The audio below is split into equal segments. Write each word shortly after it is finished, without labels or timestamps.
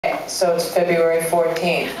so it's February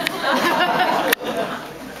 14th.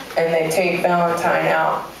 And they take Valentine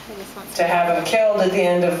out to have him killed at the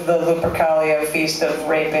end of the Lupercalia feast of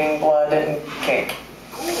raping, blood, and cake.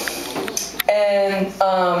 And,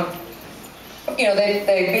 you know, they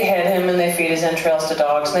behead him and they feed his entrails to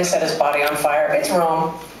dogs and they set his body on fire. It's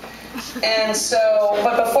Rome. And so,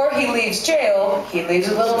 but before he leaves jail, he leaves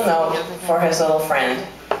a little note for his little friend.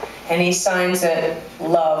 And he signs it,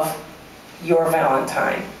 "Love, your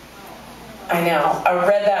Valentine." I know. I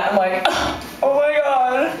read that, I'm like, oh my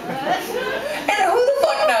God. And who the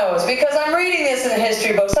fuck knows? Because I'm reading this in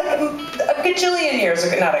history books like a gajillion years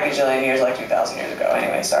ago. Not a gajillion years, like 2,000 years ago.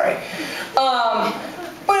 Anyway, sorry.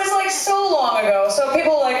 But it's like so long ago. So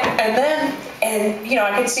people like, and you know,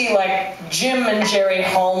 I could see like Jim and Jerry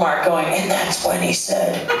Hallmark going, and that's when he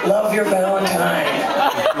said, "Love your Valentine."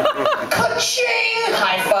 Ka-ching!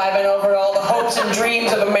 High-fiving over all the hopes and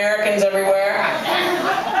dreams of Americans everywhere.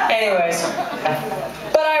 Anyways,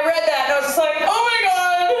 but I read that and I was just like, oh my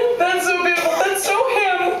God, that's so beautiful. That's so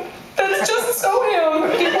him. That's just so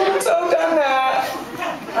him. People have so done that.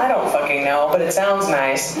 I don't fucking know, but it sounds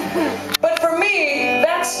nice. But for me,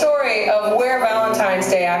 that story of where Valentine's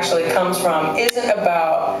Day actually comes from isn't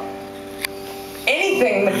about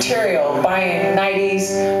anything material, buying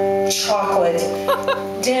nighties, chocolate,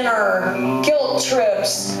 dinner, guilt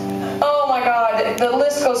trips. Oh my God, the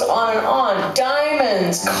list goes on and on.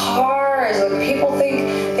 Diamonds, cars. Like people think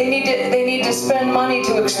they need to spend money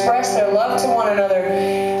to express their love to one another.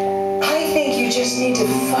 I think you just need to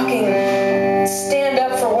fucking stand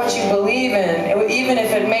up for what you believe in, even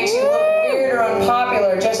if it makes you look weird or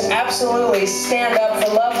unpopular. Just absolutely stand up for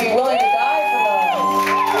love. Be willing to die for love.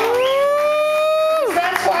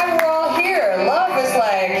 That's why we're all here. Love is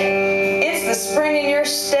like, it's the spring in your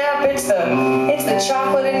step. It's the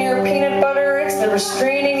chocolate in your peanut butter. It's the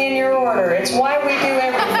restraining in your order. It's why we do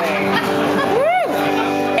everything.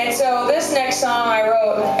 And so this next song I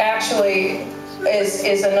wrote actually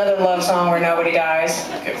is another love song where nobody dies.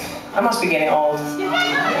 I must be getting old.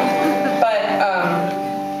 But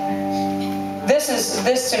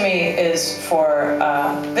this to me is for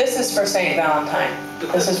Saint Valentine.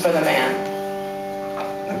 This is for the man.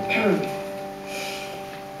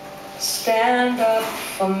 Stand up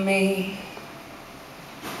for me,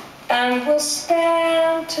 and we'll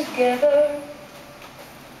stand together.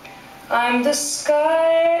 I'm the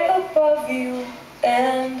sky above you,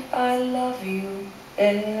 and I love you,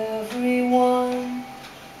 everyone.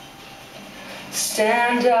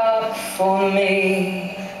 Stand up for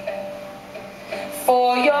me,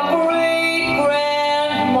 for your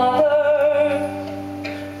great-grandmother,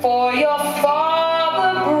 for your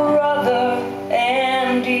father, brother,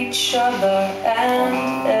 and each other,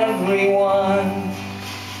 and everyone.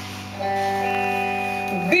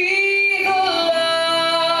 Be the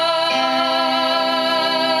light,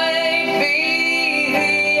 be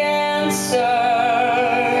the answer.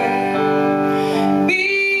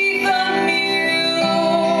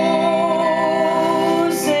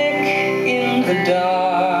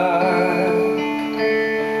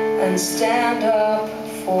 Stand up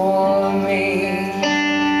for me,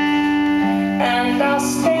 and I'll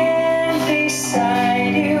stand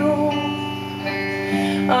beside you.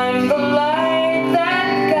 I'm the light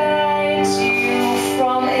that guides you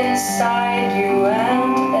from inside you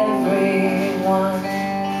and everyone.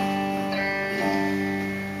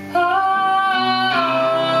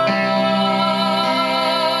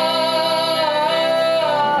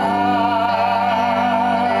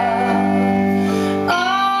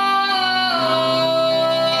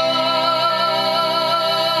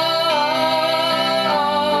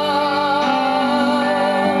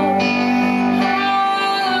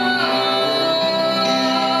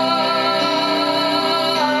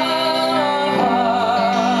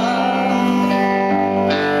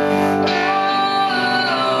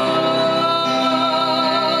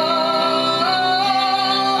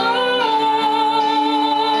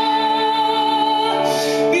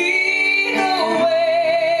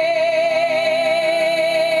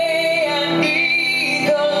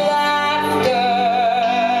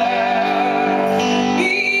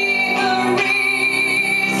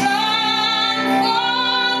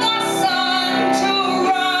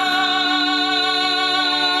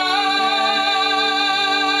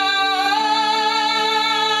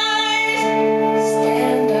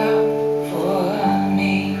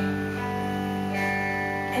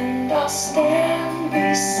 Stand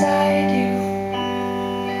beside you.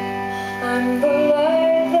 I'm the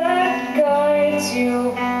light that guides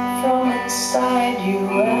you from inside you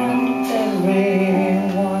and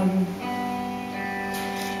everyone.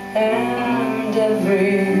 And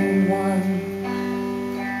everyone.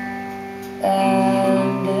 Bye.